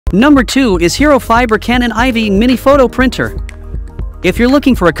Number 2 is HeroFiber Canon IV Mini Photo Printer. If you're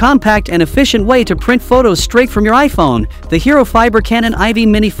looking for a compact and efficient way to print photos straight from your iPhone, the HeroFiber Canon IV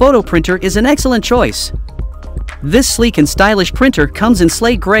Mini Photo Printer is an excellent choice. This sleek and stylish printer comes in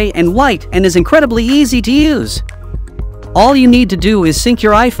slate gray and white and is incredibly easy to use. All you need to do is sync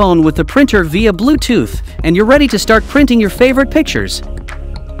your iPhone with the printer via Bluetooth, and you're ready to start printing your favorite pictures.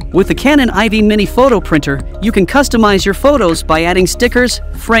 With the Canon IV Mini Photo Printer, you can customize your photos by adding stickers,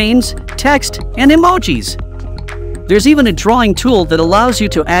 frames, text, and emojis. There's even a drawing tool that allows you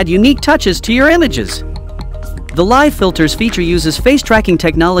to add unique touches to your images. The Live Filters feature uses face tracking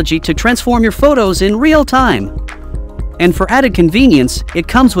technology to transform your photos in real time. And for added convenience, it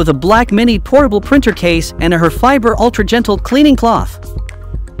comes with a black mini portable printer case and a HeroFiber Ultra Gentle cleaning cloth.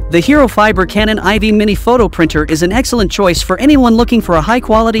 The HeroFiber Canon IV Mini Photo Printer is an excellent choice for anyone looking for a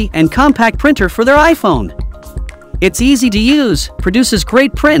high-quality and compact printer for their iPhone. It's easy to use, produces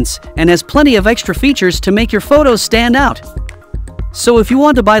great prints, and has plenty of extra features to make your photos stand out. So if you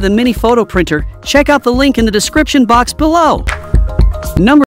want to buy the Mini Photo Printer, check out the link in the description box below. Number